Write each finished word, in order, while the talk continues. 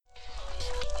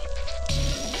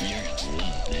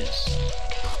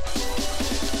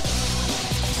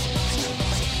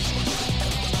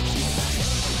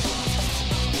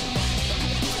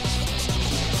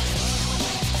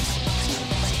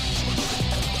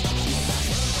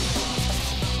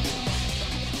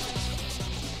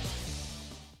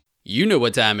You know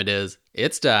what time it is.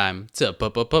 It's time to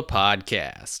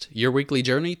podcast, your weekly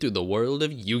journey through the world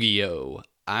of Yu-Gi-Oh!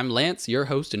 I'm Lance, your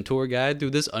host and tour guide through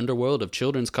this underworld of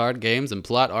children's card games and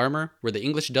plot armor, where the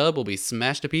English dub will be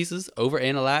smashed to pieces,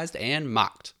 overanalyzed, and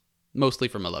mocked. Mostly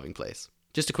from a loving place.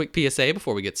 Just a quick PSA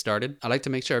before we get started. I'd like to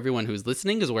make sure everyone who's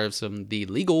listening is aware of some of the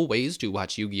legal ways to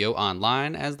watch Yu-Gi-Oh!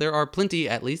 Online, as there are plenty,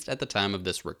 at least at the time of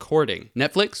this recording.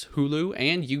 Netflix, Hulu,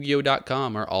 and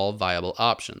Yu-Gi-Oh.com are all viable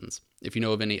options. If you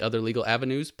know of any other legal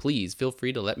avenues, please feel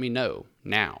free to let me know.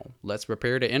 Now, let's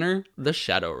prepare to enter the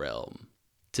Shadow Realm.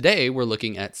 Today, we're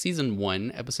looking at Season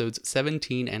 1, Episodes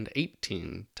 17 and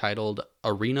 18, titled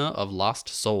Arena of Lost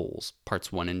Souls,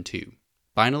 Parts 1 and 2.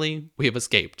 Finally, we have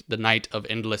escaped the night of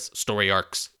endless story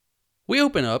arcs. We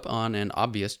open up on an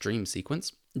obvious dream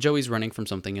sequence. Joey's running from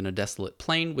something in a desolate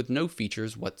plain with no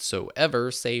features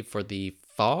whatsoever save for the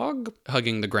fog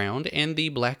hugging the ground and the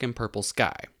black and purple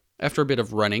sky. After a bit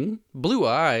of running, blue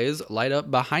eyes light up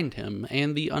behind him,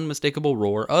 and the unmistakable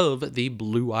roar of the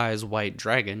Blue Eyes White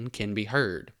Dragon can be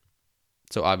heard.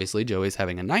 So obviously Joey's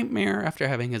having a nightmare after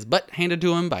having his butt handed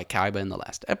to him by Kaiba in the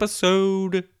last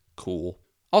episode. Cool.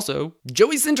 Also,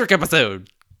 Joey-centric episode!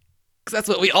 Because that's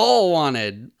what we all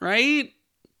wanted, right?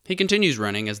 He continues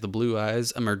running as the blue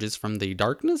eyes emerges from the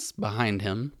darkness behind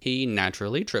him. He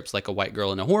naturally trips like a white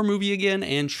girl in a horror movie again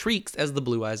and shrieks as the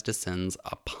blue eyes descends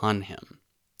upon him.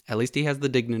 At least he has the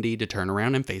dignity to turn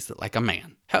around and face it like a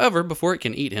man. However, before it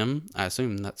can eat him, I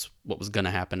assume that's what was going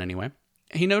to happen anyway,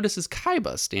 he notices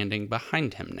Kaiba standing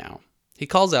behind him now. He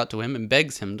calls out to him and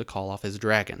begs him to call off his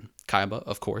dragon. Kaiba,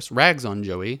 of course, rags on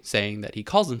Joey, saying that he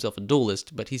calls himself a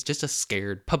duelist, but he's just a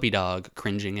scared puppy dog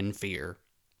cringing in fear.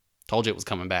 Told you it was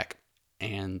coming back.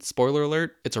 And spoiler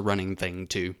alert, it's a running thing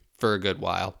too, for a good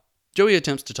while. Joey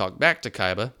attempts to talk back to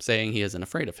Kaiba, saying he isn't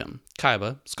afraid of him.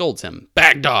 Kaiba scolds him.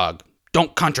 Bag dog!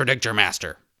 Don't contradict your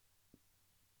master!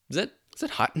 Is it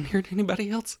hot in here to anybody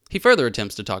else? He further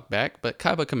attempts to talk back, but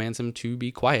Kaiba commands him to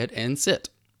be quiet and sit.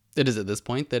 It is at this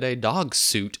point that a dog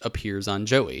suit appears on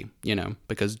Joey,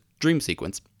 because dream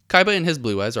sequence. Kaiba and his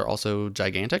blue eyes are also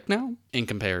gigantic now, in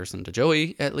comparison to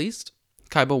Joey, at least.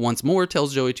 Kaiba once more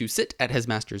tells Joey to sit at his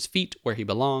master's feet where he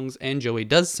belongs, and Joey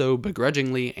does so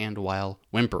begrudgingly and while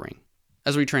whimpering.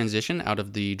 As we transition out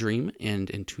of the dream and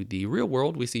into the real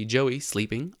world, we see Joey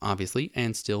sleeping, obviously,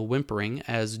 and still whimpering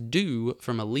as dew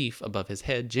from a leaf above his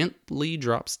head gently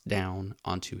drops down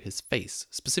onto his face,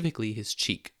 specifically his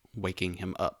cheek, waking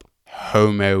him up.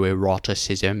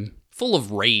 Homoeroticism. Full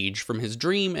of rage from his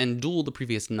dream and duel the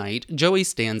previous night, Joey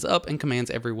stands up and commands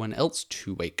everyone else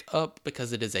to wake up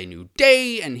because it is a new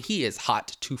day and he is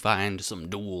hot to find some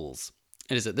duels.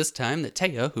 It is at this time that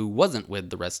Taya, who wasn't with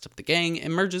the rest of the gang,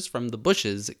 emerges from the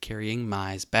bushes carrying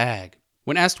Mai's bag.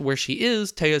 When asked where she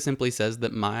is, Taya simply says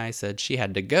that Mai said she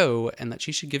had to go and that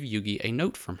she should give Yugi a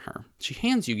note from her. She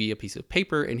hands Yugi a piece of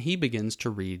paper and he begins to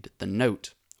read the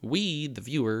note. We, the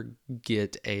viewer,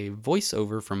 get a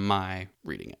voiceover from Mai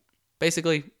reading it.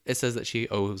 Basically, it says that she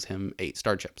owes him 8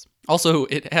 star chips. Also,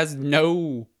 it has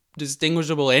no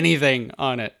distinguishable anything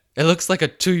on it. It looks like a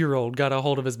 2-year-old got a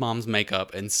hold of his mom's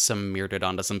makeup and smeared it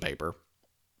onto some paper.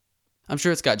 I'm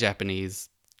sure it's got Japanese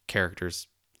characters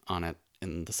on it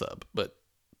in the sub, but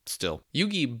still.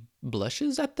 Yugi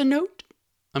blushes at the note?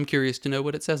 I'm curious to know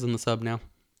what it says in the sub now.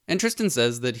 And Tristan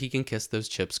says that he can kiss those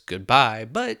chips goodbye,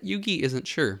 but Yugi isn't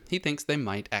sure. He thinks they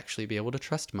might actually be able to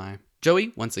trust Mai.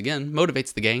 Joey, once again,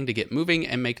 motivates the gang to get moving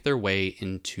and make their way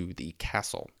into the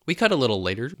castle. We cut a little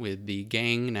later with the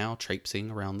gang now traipsing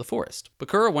around the forest.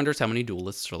 Bakura wonders how many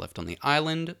duelists are left on the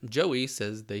island. Joey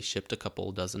says they shipped a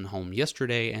couple dozen home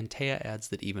yesterday, and Taya adds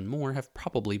that even more have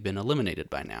probably been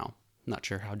eliminated by now. Not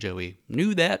sure how Joey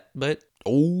knew that, but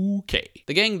okay.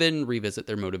 The gang then revisit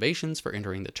their motivations for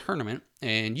entering the tournament,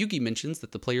 and Yugi mentions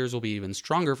that the players will be even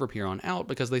stronger from here on out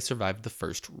because they survived the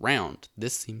first round.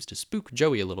 This seems to spook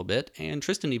Joey a little bit, and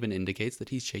Tristan even indicates that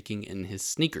he's shaking in his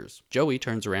sneakers. Joey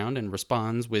turns around and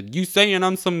responds with, "You saying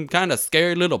I'm some kind of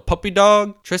scared little puppy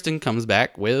dog?" Tristan comes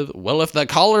back with, "Well, if the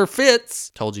collar fits."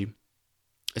 Told you.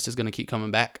 It's just gonna keep coming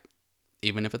back,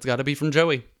 even if it's gotta be from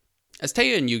Joey. As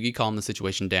Taya and Yugi calm the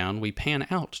situation down, we pan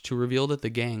out to reveal that the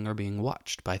gang are being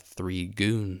watched by 3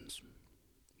 goons.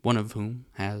 One of whom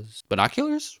has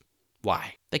binoculars?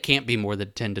 Why? They can't be more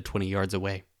than 10 to 20 yards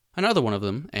away. Another one of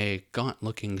them, a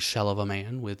gaunt-looking shell of a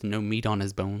man with no meat on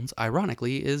his bones,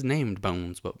 ironically is named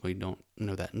Bones, but we don't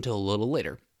know that until a little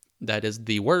later. That is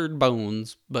the word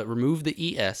Bones, but remove the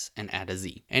ES and add a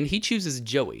Z. And he chooses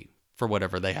Joey for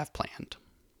whatever they have planned.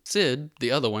 Sid,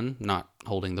 the other one, not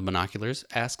holding the binoculars,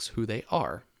 asks who they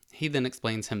are. He then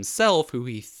explains himself who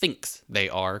he thinks they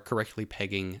are, correctly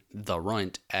pegging the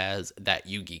runt as that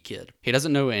Yugi kid. He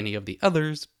doesn't know any of the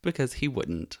others because he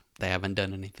wouldn't. They haven't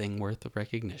done anything worth of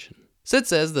recognition. Sid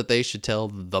says that they should tell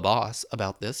the boss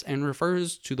about this and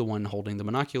refers to the one holding the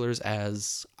binoculars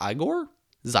as Igor?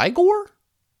 Zygor?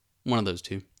 One of those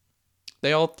two.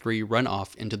 They all three run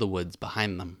off into the woods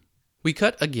behind them. We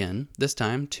cut again, this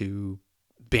time to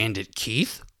Bandit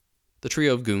Keith. The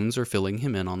trio of goons are filling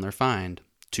him in on their find.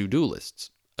 2 duelists,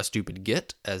 a stupid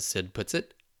git, as Sid puts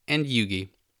it, and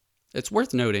Yugi. It's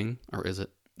worth noting, or is it,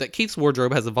 that Keith's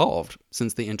wardrobe has evolved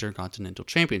since the Intercontinental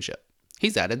Championship.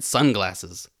 He's added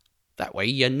sunglasses. That way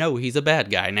you know he's a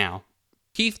bad guy now.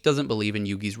 Keith doesn't believe in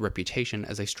Yugi's reputation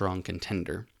as a strong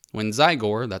contender. When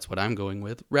Zygor, that's what I'm going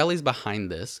with, rallies behind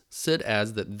this, Sid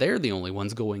adds that they're the only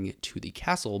ones going to the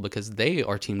castle because they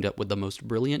are teamed up with the most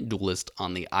brilliant duelist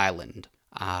on the island.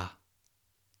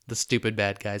 The stupid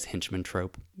bad guy's henchman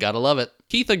trope. Gotta love it.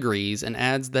 Keith agrees and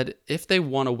adds that if they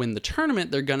want to win the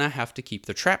tournament, they're gonna have to keep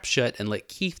their trap shut and let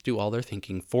Keith do all their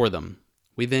thinking for them.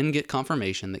 We then get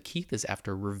confirmation that Keith is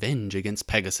after revenge against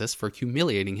Pegasus for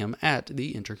humiliating him at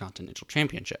the Intercontinental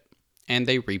Championship. And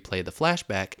they replay the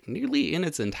flashback nearly in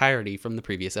its entirety from the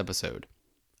previous episode.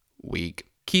 Weak.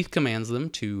 Keith commands them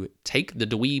to take the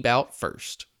dweeb out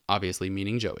first, obviously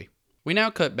meaning Joey. We now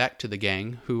cut back to the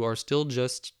gang, who are still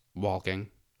just walking.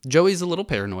 Joey's a little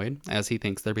paranoid, as he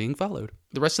thinks they're being followed.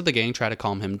 The rest of the gang try to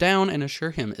calm him down and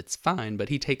assure him it's fine, but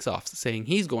he takes off, saying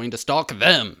he's going to stalk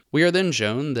them. We are then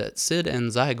shown that Sid and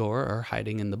Zygor are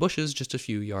hiding in the bushes just a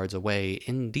few yards away,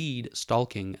 indeed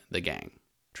stalking the gang.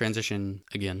 Transition,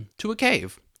 again, to a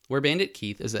cave, where Bandit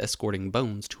Keith is escorting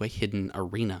Bones to a hidden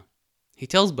arena. He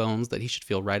tells Bones that he should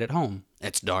feel right at home.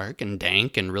 It's dark and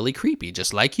dank and really creepy,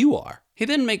 just like you are. He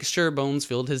then makes sure Bones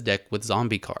filled his deck with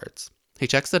zombie cards. He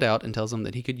checks it out and tells him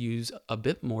that he could use a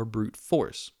bit more brute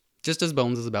force. Just as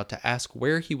Bones is about to ask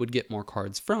where he would get more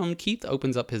cards from, Keith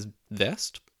opens up his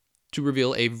vest to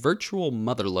reveal a virtual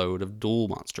motherlode of Duel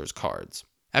Monsters cards.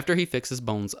 After he fixes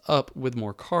Bones up with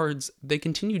more cards, they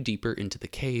continue deeper into the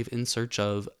cave in search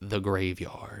of the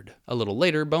graveyard. A little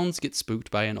later, Bones gets spooked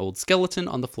by an old skeleton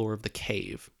on the floor of the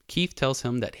cave. Keith tells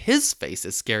him that his face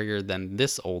is scarier than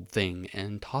this old thing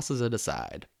and tosses it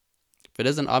aside. If it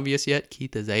isn't obvious yet,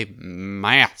 Keith is a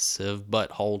massive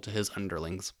butthole to his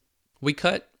underlings. We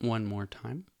cut one more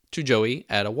time to Joey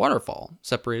at a waterfall,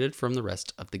 separated from the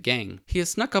rest of the gang. He is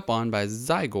snuck up on by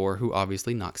Zygor, who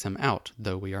obviously knocks him out,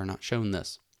 though we are not shown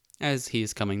this. As he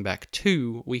is coming back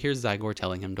to, we hear Zygor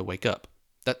telling him to wake up.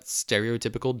 That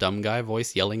stereotypical dumb guy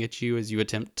voice yelling at you as you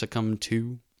attempt to come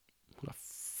to. What a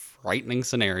frightening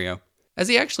scenario. As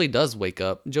he actually does wake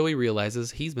up, Joey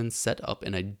realizes he's been set up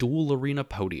in a duel arena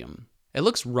podium. It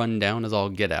looks run down as all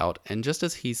get out, and just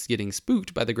as he's getting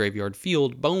spooked by the graveyard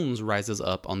field, Bones rises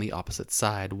up on the opposite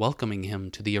side, welcoming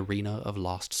him to the arena of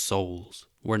lost souls,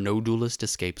 where no duelist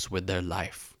escapes with their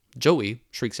life. Joey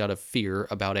shrieks out of fear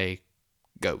about a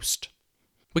ghost.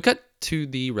 We cut to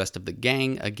the rest of the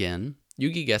gang again.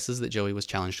 Yugi guesses that Joey was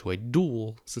challenged to a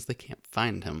duel since they can't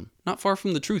find him. Not far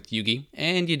from the truth, Yugi,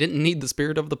 and you didn't need the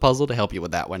spirit of the puzzle to help you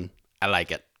with that one. I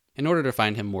like it. In order to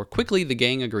find him more quickly, the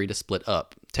gang agree to split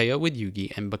up, Taya with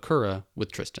Yugi and Bakura with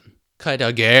Tristan. Cut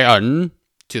again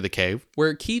to the cave,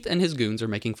 where Keith and his goons are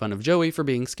making fun of Joey for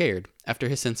being scared. After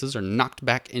his senses are knocked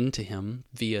back into him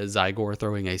via Zygor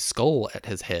throwing a skull at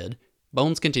his head,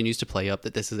 Bones continues to play up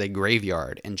that this is a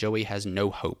graveyard and Joey has no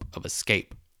hope of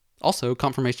escape. Also,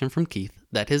 confirmation from Keith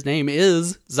that his name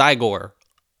is Zygor.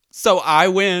 So I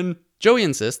win! Joey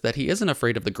insists that he isn't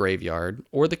afraid of the graveyard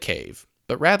or the cave,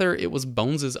 but rather it was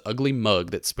Bones' ugly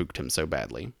mug that spooked him so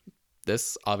badly.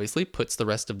 This obviously puts the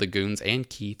rest of the goons and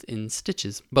Keith in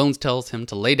stitches. Bones tells him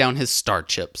to lay down his star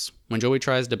chips. When Joey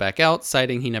tries to back out,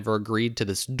 citing he never agreed to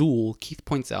this duel, Keith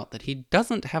points out that he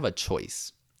doesn't have a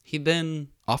choice. He then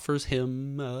offers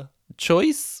him a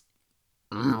choice?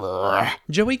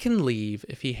 Joey can leave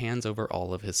if he hands over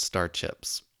all of his star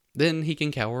chips. Then he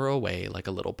can cower away like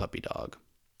a little puppy dog.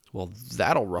 Well,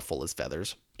 that'll ruffle his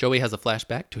feathers. Joey has a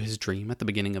flashback to his dream at the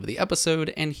beginning of the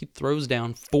episode, and he throws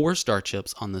down 4 star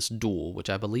chips on this duel, which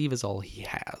I believe is all he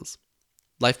has.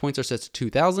 Life points are set to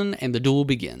 2,000, and the duel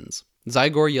begins.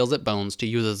 Zygor yells at Bones to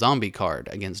use a zombie card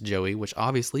against Joey, which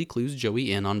obviously clues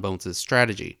Joey in on Bones'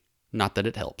 strategy. Not that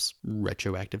it helps.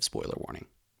 Retroactive spoiler warning.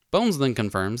 Bones then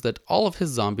confirms that all of his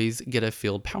zombies get a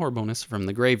field power bonus from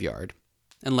the graveyard.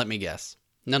 And let me guess,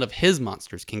 none of his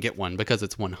monsters can get one because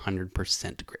it's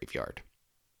 100% graveyard.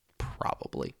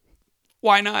 Probably.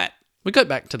 Why not? We cut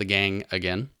back to the gang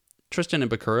again. Tristan and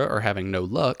Bakura are having no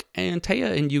luck, and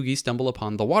Taya and Yugi stumble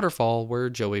upon the waterfall where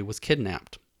Joey was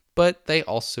kidnapped. but they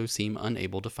also seem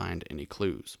unable to find any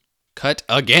clues. Cut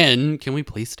again! Can we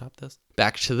please stop this?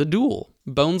 Back to the duel.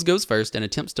 Bones goes first and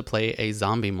attempts to play a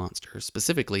zombie monster,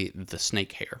 specifically the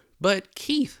snake hair. But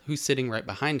Keith, who's sitting right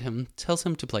behind him, tells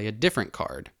him to play a different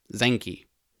card, Zanky,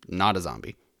 not a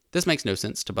zombie. This makes no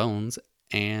sense to Bones,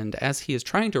 and as he is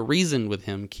trying to reason with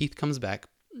him, Keith comes back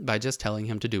by just telling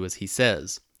him to do as he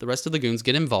says. The rest of the goons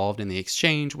get involved in the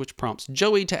exchange, which prompts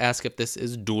Joey to ask if this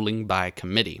is dueling by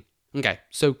committee. Okay,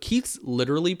 so Keith's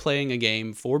literally playing a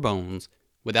game for Bones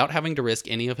without having to risk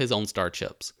any of his own star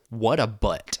chips. What a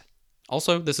butt.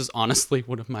 Also, this is honestly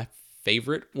one of my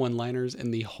favorite one-liners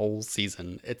in the whole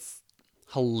season. It's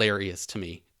hilarious to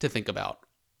me to think about.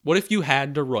 What if you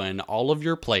had to run all of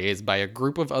your plays by a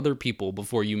group of other people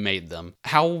before you made them?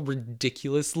 How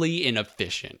ridiculously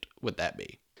inefficient would that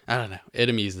be? I don't know. It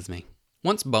amuses me.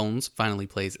 Once Bones finally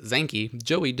plays Zanky,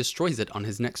 Joey destroys it on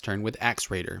his next turn with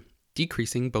Axe Raider,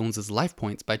 decreasing Bones' life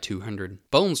points by 200.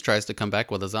 Bones tries to come back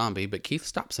with a zombie, but Keith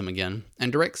stops him again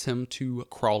and directs him to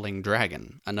Crawling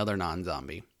Dragon, another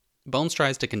non-zombie. Bones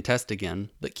tries to contest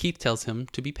again, but Keith tells him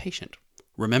to be patient.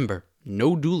 Remember,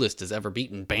 no duelist has ever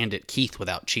beaten Bandit Keith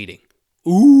without cheating.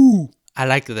 Ooh, I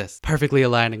like this. Perfectly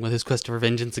aligning with his quest for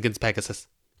vengeance against Pegasus.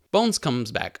 Bones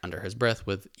comes back under his breath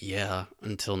with, yeah,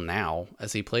 until now,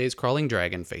 as he plays Crawling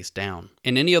Dragon face down.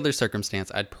 In any other circumstance,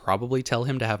 I'd probably tell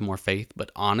him to have more faith,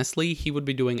 but honestly, he would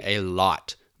be doing a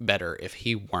lot better if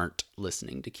he weren't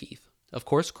listening to Keith. Of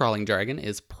course, Crawling Dragon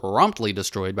is promptly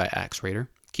destroyed by Axe Raider.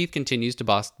 Keith continues to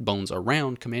boss Bones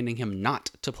around, commanding him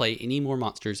not to play any more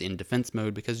monsters in defense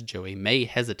mode because Joey may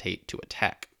hesitate to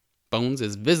attack. Bones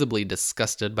is visibly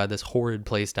disgusted by this horrid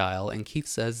playstyle, and Keith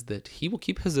says that he will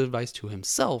keep his advice to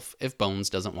himself if Bones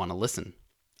doesn't want to listen.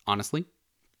 Honestly,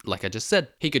 like I just said,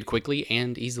 he could quickly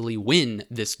and easily win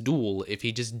this duel if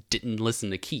he just didn't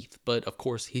listen to Keith, but of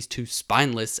course he's too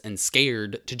spineless and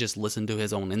scared to just listen to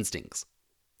his own instincts.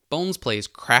 Bones plays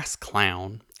Crass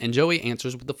Clown, and Joey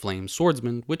answers with the Flame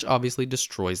Swordsman, which obviously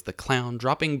destroys the clown,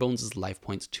 dropping Bones' life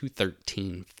points to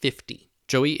 1350.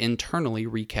 Joey internally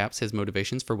recaps his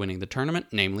motivations for winning the tournament,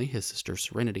 namely his sister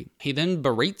Serenity. He then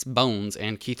berates Bones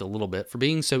and Keith a little bit for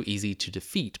being so easy to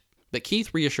defeat, but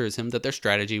Keith reassures him that their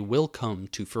strategy will come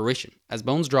to fruition. As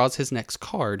Bones draws his next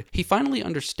card, he finally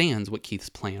understands what Keith's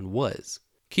plan was.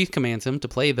 Keith commands him to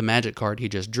play the magic card he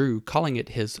just drew, calling it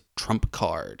his trump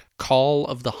card, Call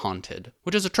of the Haunted,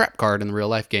 which is a trap card in the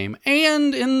real-life game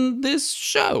and in this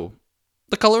show.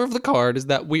 The color of the card is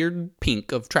that weird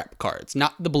pink of trap cards,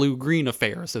 not the blue-green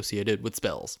affair associated with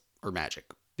spells or magic.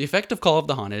 The effect of Call of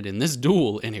the Haunted, in this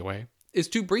duel anyway, is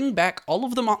to bring back all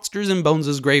of the monsters in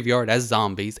Bones' graveyard as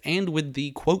zombies and with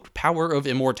the, quote, power of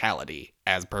immortality,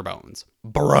 as per Bones.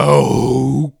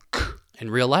 Broke!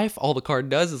 In real life, all the card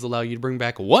does is allow you to bring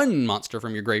back one monster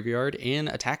from your graveyard in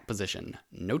attack position.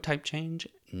 No type change,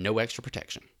 no extra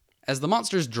protection. As the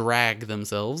monsters drag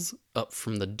themselves up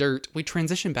from the dirt, we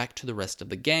transition back to the rest of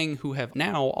the gang who have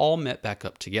now all met back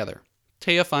up together.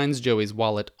 Taya finds Joey's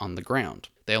wallet on the ground.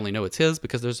 They only know it's his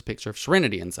because there's a picture of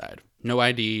Serenity inside. No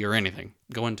ID or anything.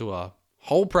 Going to a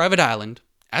whole private island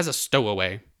as a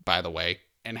stowaway, by the way,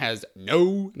 and has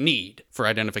no need for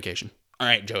identification. All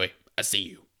right, Joey, I see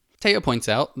you. Taya points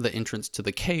out the entrance to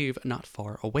the cave not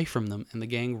far away from them, and the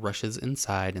gang rushes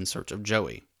inside in search of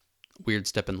Joey. Weird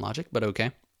step in logic, but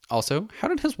okay. Also, how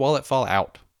did his wallet fall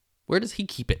out? Where does he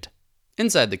keep it?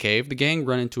 Inside the cave, the gang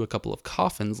run into a couple of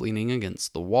coffins leaning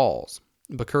against the walls.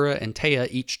 Bakura and Taya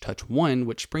each touch one,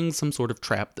 which springs some sort of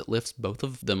trap that lifts both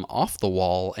of them off the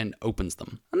wall and opens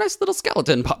them. A nice little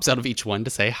skeleton pops out of each one to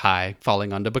say hi,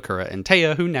 falling onto Bakura and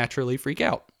Taya, who naturally freak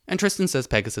out. And Tristan says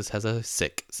Pegasus has a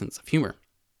sick sense of humor.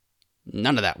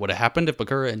 None of that would have happened if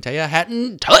Bakura and Taya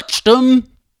hadn't touched them.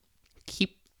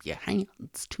 Keep your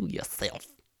hands to yourself.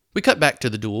 We cut back to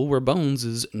the duel where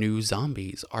Bones' new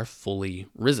zombies are fully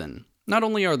risen. Not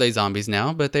only are they zombies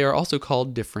now, but they are also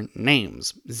called different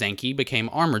names. Zanky became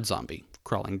Armored Zombie,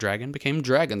 Crawling Dragon became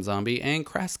Dragon Zombie, and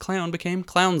Crass Clown became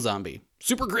Clown Zombie.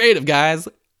 Super creative, guys!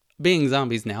 Being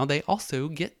zombies now, they also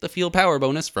get the Feel Power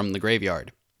bonus from the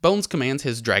graveyard. Bones commands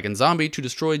his Dragon Zombie to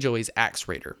destroy Joey's Axe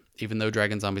Raider. Even though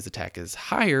Dragon Zombie's attack is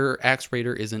higher, Axe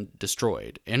Raider isn't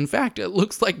destroyed. In fact, it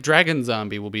looks like Dragon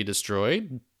Zombie will be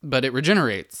destroyed, but it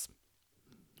regenerates.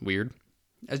 Weird.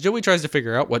 As Joey tries to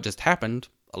figure out what just happened,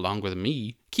 along with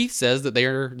me, Keith says that they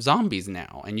are zombies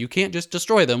now, and you can't just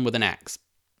destroy them with an axe.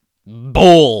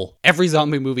 Bull! Every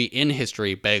zombie movie in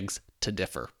history begs to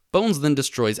differ. Bones then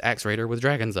destroys Axe Raider with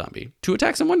Dragon Zombie. 2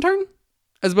 attacks in 1 turn?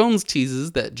 As Bones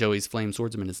teases that Joey's Flame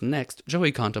Swordsman is next,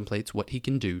 Joey contemplates what he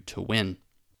can do to win.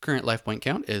 Current life point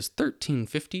count is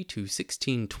 1350 to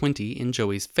 1620 in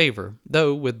Joey's favor,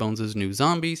 though with Bones' new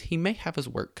zombies, he may have his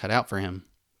work cut out for him.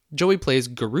 Joey plays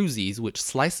Garuzis, which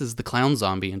slices the clown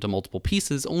zombie into multiple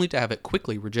pieces only to have it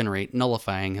quickly regenerate,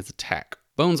 nullifying his attack.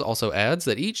 Bones also adds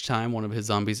that each time one of his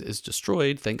zombies is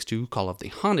destroyed thanks to Call of the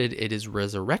Haunted, it is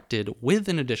resurrected with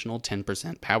an additional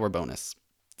 10% power bonus.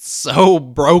 So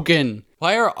broken!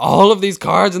 Why are all of these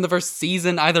cards in the first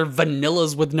season either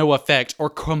vanillas with no effect or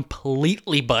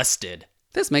completely busted?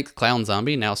 This makes Clown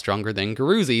Zombie now stronger than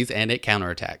Garuzzi's and it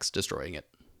counterattacks, destroying it.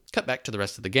 Cut back to the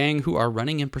rest of the gang who are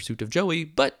running in pursuit of Joey,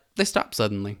 but they stop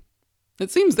suddenly.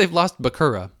 It seems they've lost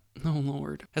Bakura. Oh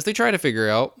lord. As they try to figure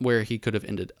out where he could have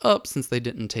ended up since they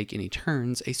didn't take any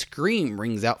turns, a scream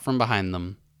rings out from behind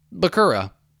them.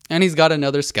 Bakura. And he's got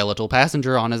another skeletal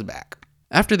passenger on his back.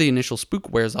 After the initial spook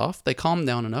wears off, they calm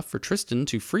down enough for Tristan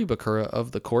to free Bakura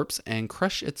of the corpse and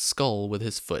crush its skull with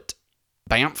his foot.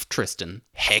 Bamf Tristan.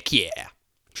 Heck yeah.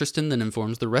 Tristan then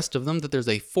informs the rest of them that there's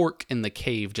a fork in the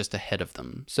cave just ahead of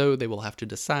them, so they will have to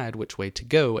decide which way to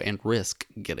go and risk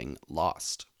getting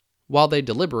lost. While they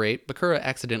deliberate, Bakura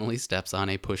accidentally steps on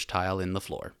a push tile in the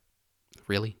floor.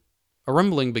 Really? A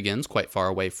rumbling begins quite far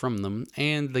away from them,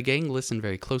 and the gang listen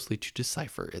very closely to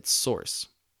decipher its source.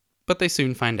 But they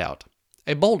soon find out.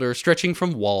 A boulder stretching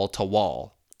from wall to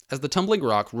wall. As the tumbling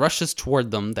rock rushes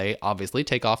toward them, they obviously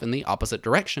take off in the opposite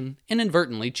direction,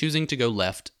 inadvertently choosing to go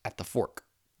left at the fork.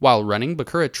 While running,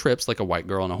 Bakura trips like a white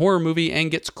girl in a horror movie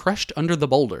and gets crushed under the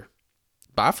boulder.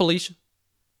 Bye, Felicia.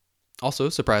 Also,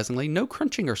 surprisingly, no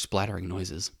crunching or splattering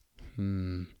noises.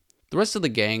 The rest of the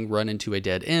gang run into a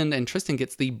dead end, and Tristan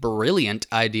gets the brilliant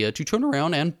idea to turn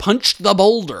around and punch the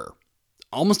boulder.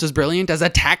 Almost as brilliant as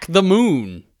attack the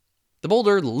moon. The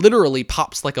boulder literally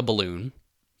pops like a balloon.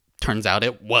 Turns out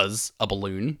it was a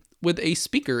balloon, with a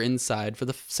speaker inside for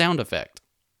the sound effect.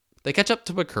 They catch up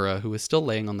to Bakura, who is still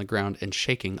laying on the ground and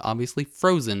shaking, obviously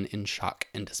frozen in shock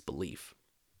and disbelief.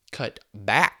 Cut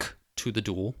back to the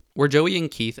duel, where Joey and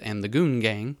Keith and the Goon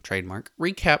Gang, trademark,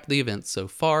 recap the events so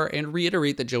far and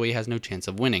reiterate that Joey has no chance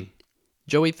of winning.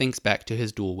 Joey thinks back to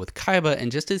his duel with Kaiba,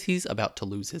 and just as he's about to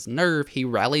lose his nerve, he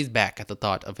rallies back at the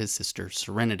thought of his sister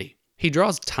Serenity. He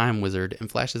draws Time Wizard and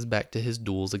flashes back to his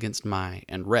duels against Mai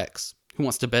and Rex, who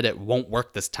wants to bet it won't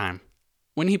work this time.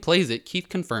 When he plays it, Keith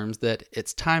confirms that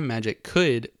its time magic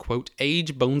could, quote,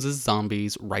 age Bones'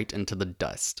 zombies right into the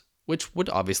dust, which would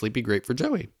obviously be great for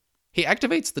Joey. He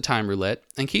activates the time roulette,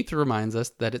 and Keith reminds us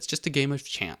that it's just a game of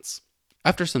chance.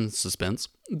 After some suspense,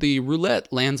 the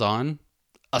roulette lands on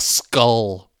a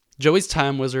skull. Joey's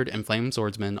Time Wizard and Flame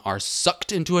Swordsman are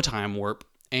sucked into a time warp,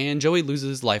 and Joey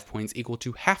loses life points equal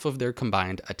to half of their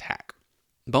combined attack.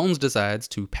 Bones decides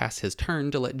to pass his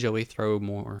turn to let Joey throw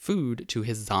more food to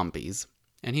his zombies,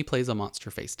 and he plays a monster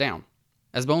face down.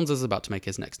 As Bones is about to make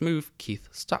his next move, Keith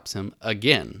stops him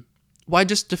again. Why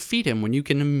just defeat him when you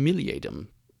can humiliate him?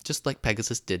 Just like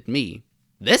Pegasus did me.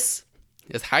 This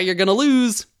is how you're gonna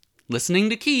lose. Listening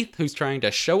to Keith, who's trying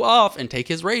to show off and take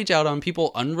his rage out on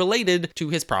people unrelated to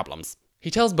his problems.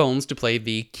 He tells Bones to play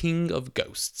the King of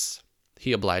Ghosts.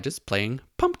 He obliges, playing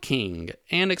Pumpkin,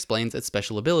 and explains its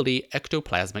special ability,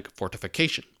 Ectoplasmic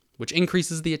Fortification, which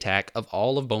increases the attack of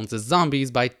all of Bones' zombies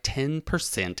by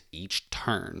 10% each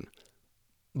turn.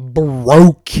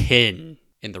 Broken!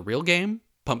 In the real game,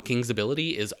 Pumpkin's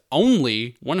ability is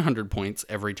only 100 points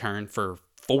every turn for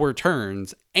 4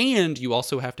 turns, and you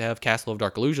also have to have Castle of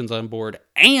Dark Illusions on board,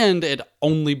 and it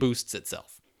only boosts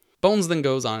itself. Bones then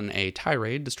goes on a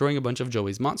tirade, destroying a bunch of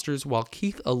Joey's monsters, while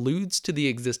Keith alludes to the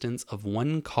existence of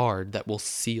one card that will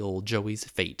seal Joey's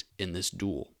fate in this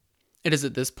duel. It is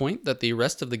at this point that the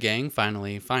rest of the gang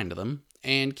finally find them,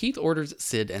 and Keith orders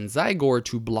Sid and Zygor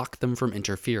to block them from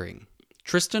interfering.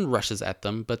 Tristan rushes at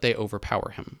them, but they overpower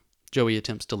him. Joey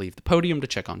attempts to leave the podium to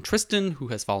check on Tristan, who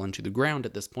has fallen to the ground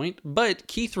at this point, but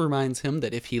Keith reminds him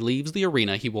that if he leaves the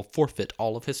arena, he will forfeit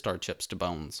all of his star chips to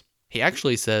Bones. He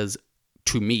actually says,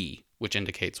 "to me," which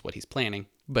indicates what he's planning,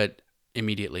 but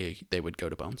immediately they would go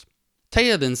to Bones.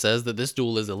 Taya then says that this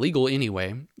duel is illegal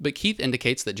anyway, but Keith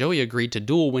indicates that Joey agreed to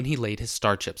duel when he laid his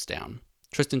star chips down.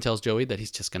 Tristan tells Joey that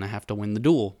he's just going to have to win the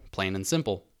duel, plain and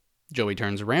simple. Joey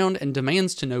turns around and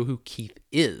demands to know who Keith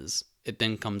is. It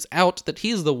then comes out that he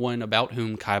is the one about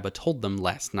whom Kaiba told them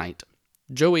last night.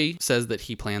 Joey says that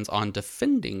he plans on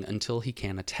defending until he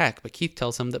can attack, but Keith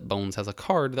tells him that Bones has a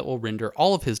card that will render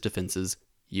all of his defenses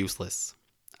useless.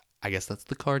 I guess that's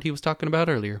the card he was talking about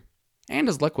earlier. And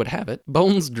as luck would have it,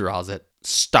 Bones draws it.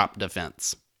 Stop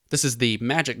defense. This is the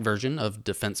magic version of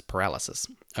defense paralysis.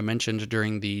 I mentioned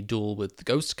during the duel with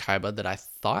Ghost Kaiba that I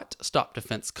thought stop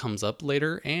defense comes up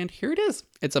later, and here it is.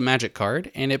 It's a magic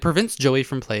card, and it prevents Joey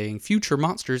from playing future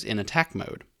monsters in attack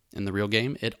mode. In the real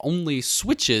game, it only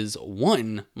switches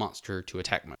one monster to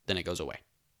attack mode, then it goes away.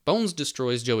 Bones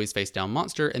destroys Joey's face-down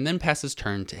monster and then passes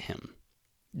turn to him.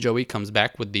 Joey comes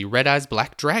back with the Red Eyes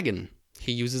Black Dragon.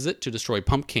 He uses it to destroy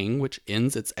Pump King, which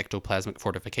ends its ectoplasmic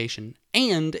fortification,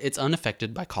 and it's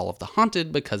unaffected by Call of the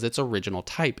Haunted because its original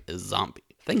type is zombie.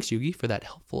 Thanks, Yugi, for that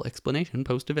helpful explanation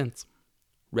post-events.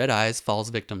 Red Eyes falls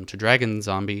victim to Dragon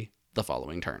Zombie the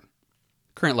following turn.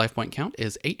 Current life point count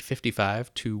is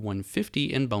 855 to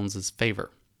 150 in Bones'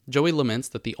 favor. Joey laments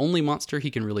that the only monster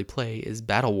he can really play is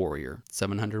Battle Warrior,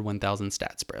 700 1000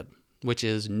 stat spread, which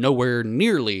is nowhere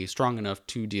nearly strong enough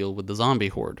to deal with the zombie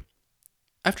horde.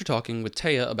 After talking with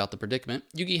Taya about the predicament,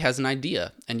 Yugi has an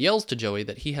idea and yells to Joey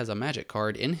that he has a magic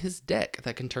card in his deck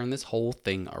that can turn this whole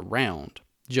thing around.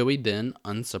 Joey then,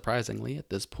 unsurprisingly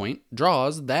at this point,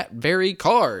 draws that very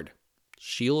card,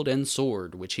 Shield and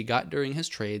Sword, which he got during his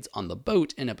trades on the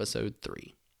boat in episode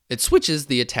 3. It switches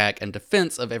the attack and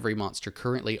defense of every monster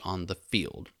currently on the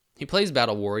field. He plays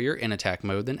Battle Warrior in attack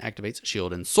mode, then activates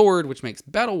Shield and Sword, which makes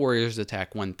Battle Warrior's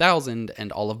attack 1000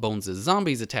 and all of Bones'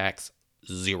 zombies' attacks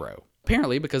 0.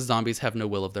 Apparently, because zombies have no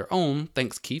will of their own,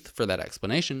 thanks Keith for that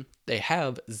explanation, they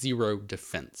have 0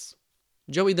 defense.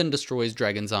 Joey then destroys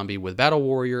Dragon Zombie with Battle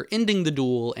Warrior, ending the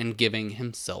duel and giving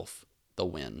himself the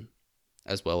win,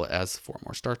 as well as 4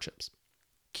 more star chips.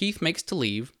 Keith makes to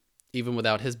leave, even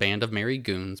without his band of merry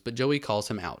goons, but Joey calls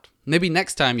him out. Maybe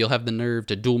next time you'll have the nerve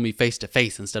to duel me face to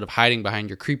face instead of hiding behind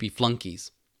your creepy flunkies.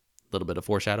 A little bit of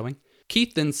foreshadowing.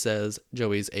 Keith then says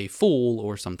Joey's a fool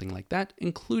or something like that,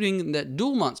 including that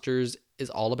Duel Monsters is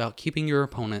all about keeping your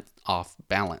opponent off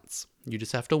balance. You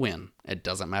just have to win. It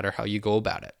doesn't matter how you go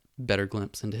about it. Better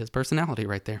glimpse into his personality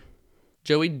right there.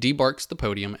 Joey debarks the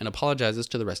podium and apologizes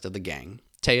to the rest of the gang.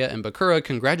 Taya and Bakura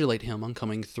congratulate him on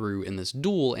coming through in this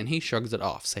duel, and he shrugs it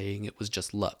off, saying it was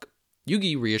just luck.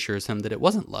 Yugi reassures him that it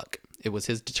wasn't luck. It was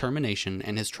his determination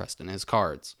and his trust in his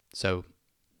cards. So,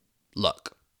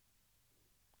 luck.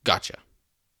 Gotcha.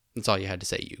 That's all you had to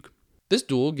say, Yug. This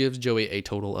duel gives Joey a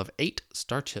total of 8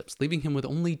 star chips, leaving him with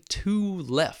only 2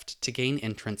 left to gain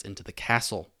entrance into the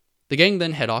castle. The gang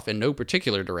then head off in no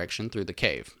particular direction through the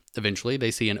cave. Eventually,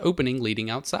 they see an opening leading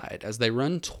outside. As they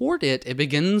run toward it, it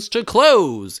begins to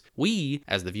close. We,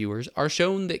 as the viewers, are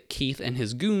shown that Keith and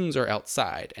his goons are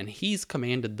outside, and he's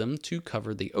commanded them to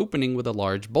cover the opening with a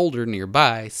large boulder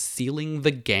nearby, sealing the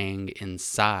gang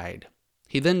inside.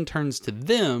 He then turns to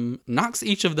them, knocks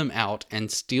each of them out, and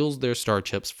steals their star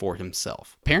chips for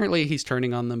himself. Apparently, he's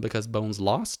turning on them because Bones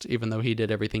lost, even though he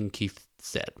did everything Keith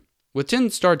said. With 10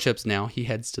 star chips now, he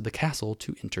heads to the castle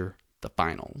to enter the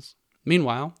finals.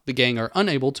 Meanwhile, the gang are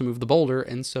unable to move the boulder,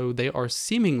 and so they are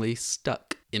seemingly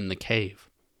stuck in the cave.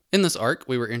 In this arc,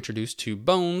 we were introduced to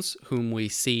Bones, whom we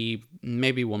see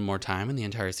maybe one more time in the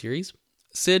entire series.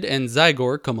 Sid and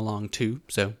Zygor come along too,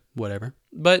 so whatever.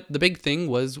 But the big thing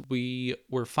was we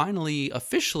were finally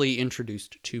officially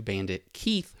introduced to Bandit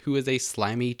Keith, who is a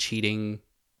slimy, cheating...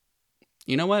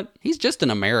 You know what? He's just an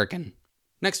American.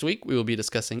 Next week, we will be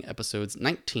discussing episodes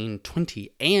 19,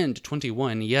 20, and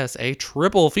 21. Yes, a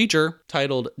triple feature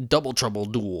titled Double Trouble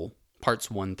Duel,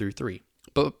 parts 1 through 3.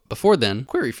 But before then,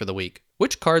 query for the week.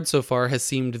 Which card so far has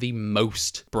seemed the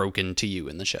most broken to you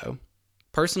in the show?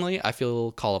 Personally, I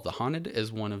feel Call of the Haunted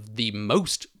is one of the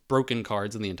most broken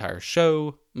cards in the entire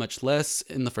show, much less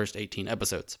in the first 18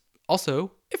 episodes.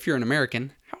 Also, if you're an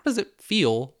American, how does it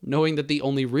feel knowing that the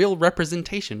only real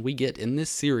representation we get in this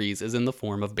series is in the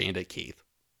form of Bandit Keith?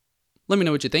 Let me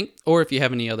know what you think, or if you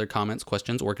have any other comments,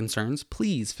 questions, or concerns,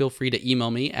 please feel free to email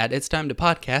me at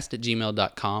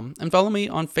itstimetoPodcast@gmail.com and follow me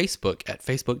on Facebook at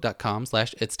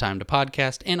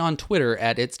facebook.com/itstimetoPodcast and on Twitter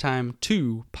at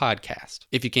itstimetoPodcast.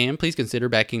 If you can, please consider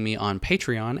backing me on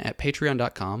Patreon at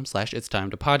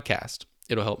patreon.com/itstimetoPodcast.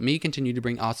 It'll help me continue to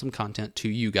bring awesome content to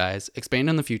you guys, expand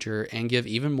in the future, and give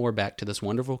even more back to this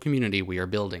wonderful community we are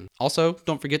building. Also,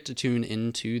 don't forget to tune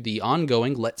into the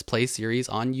ongoing Let's Play series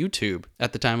on YouTube.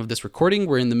 At the time of this recording,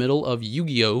 we're in the middle of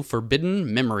Yu-Gi-Oh!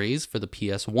 Forbidden Memories for the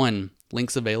PS1.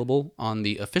 Links available on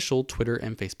the official Twitter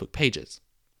and Facebook pages.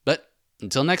 But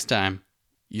until next time,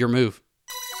 your move.